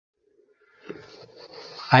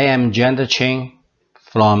I am Janda Cheng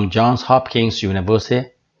from Johns Hopkins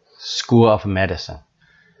University School of Medicine.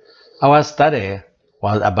 Our study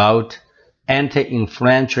was about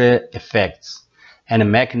anti-inflammatory effects and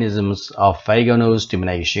mechanisms of vagus nerve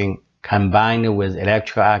stimulation combined with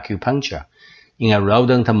electrical acupuncture in a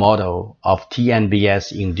rodent model of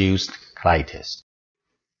TNBS-induced colitis.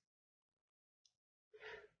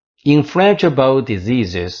 Inflammatory bowel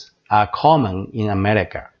diseases are common in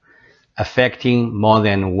America, affecting more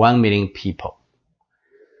than 1 million people.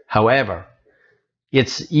 However,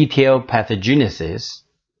 its etiopathogenesis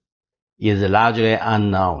is largely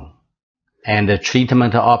unknown, and the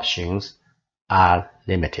treatment options are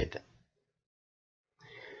limited.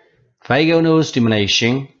 Vagus nerve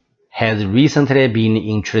stimulation has recently been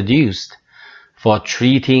introduced for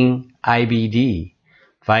treating IBD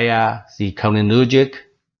via the cholinergic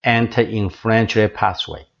anti-inflammatory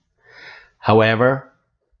pathway. However,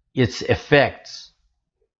 its effects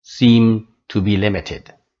seem to be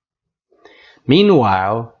limited.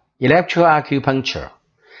 Meanwhile, electrical acupuncture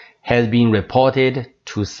has been reported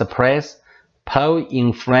to suppress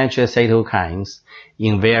pro-inflammatory cytokines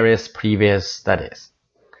in various previous studies,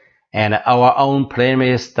 and our own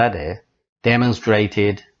preliminary study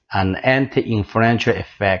demonstrated an anti-inflammatory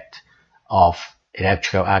effect of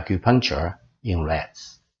electrical acupuncture in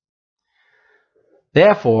rats.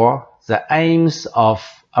 Therefore, the aims of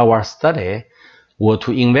our study were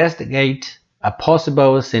to investigate a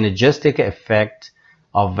possible synergistic effect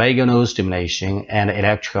of vagus nerve stimulation and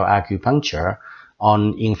electrical acupuncture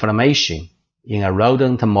on inflammation in a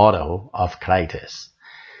rodent model of colitis,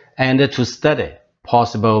 and to study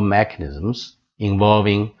possible mechanisms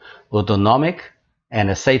involving autonomic and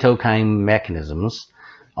cytokine mechanisms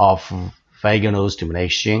of vagus nerve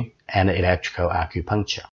stimulation and electrical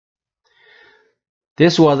acupuncture.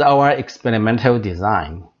 This was our experimental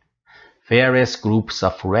design. Various groups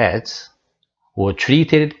of rats were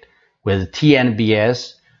treated with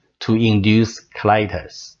TNBS to induce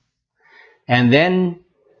colitis, and then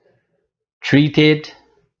treated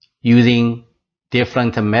using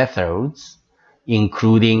different methods,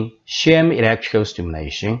 including sham electrical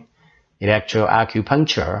stimulation, electrical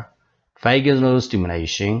acupuncture, vagus nerve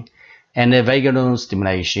stimulation, and vagus nerve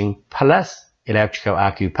stimulation plus electrical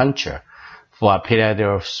acupuncture for a period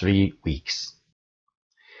of 3 weeks.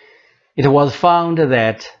 It was found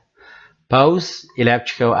that both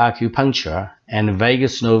electrical acupuncture and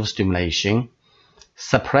vagus nerve stimulation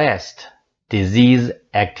suppressed disease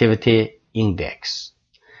activity index,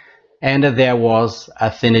 and there was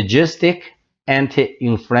a synergistic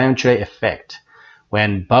anti-inflammatory effect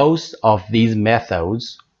when both of these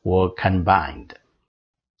methods were combined.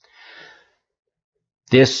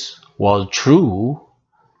 This was true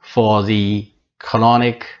for the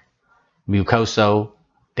colonic mucosal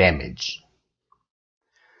damage.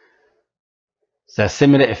 The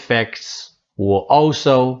similar effects were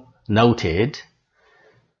also noted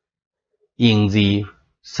in the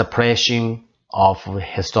suppression of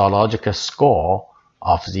histological score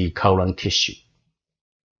of the colon tissue.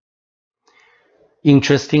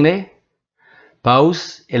 Interestingly,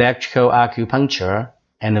 both electrical acupuncture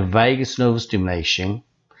and vagus nerve stimulation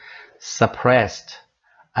suppressed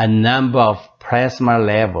a number of plasma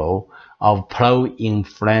level of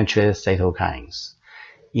pro-inflammatory cytokines,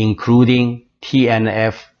 including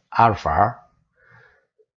TNF-alpha,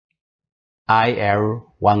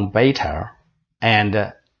 IL-1 beta, and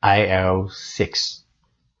IL-6.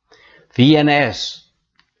 VNS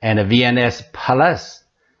and VNS plus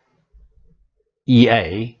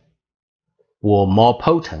EA were more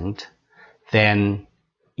potent than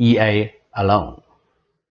EA alone.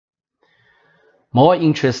 More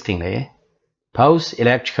interestingly, both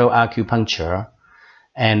electrical acupuncture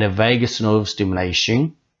and vagus nerve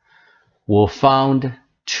stimulation were found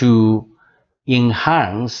to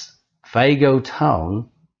enhance vagal tone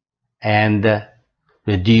and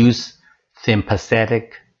reduce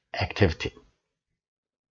sympathetic activity.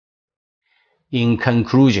 In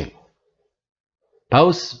conclusion,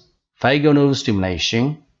 both vagus nerve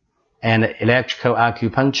stimulation and electrical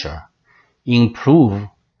acupuncture improve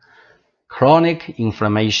chronic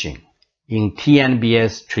inflammation in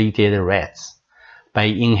TNBS-treated rats by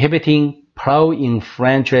inhibiting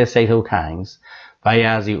pro-inflammatory cytokines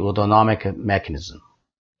via the autonomic mechanism.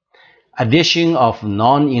 Addition of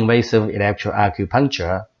non-invasive electrical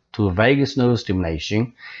acupuncture to vagus nerve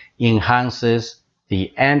stimulation enhances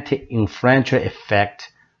the anti-inflammatory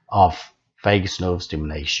effect of vagus nerve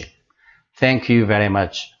stimulation. Thank you very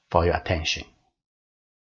much for your attention.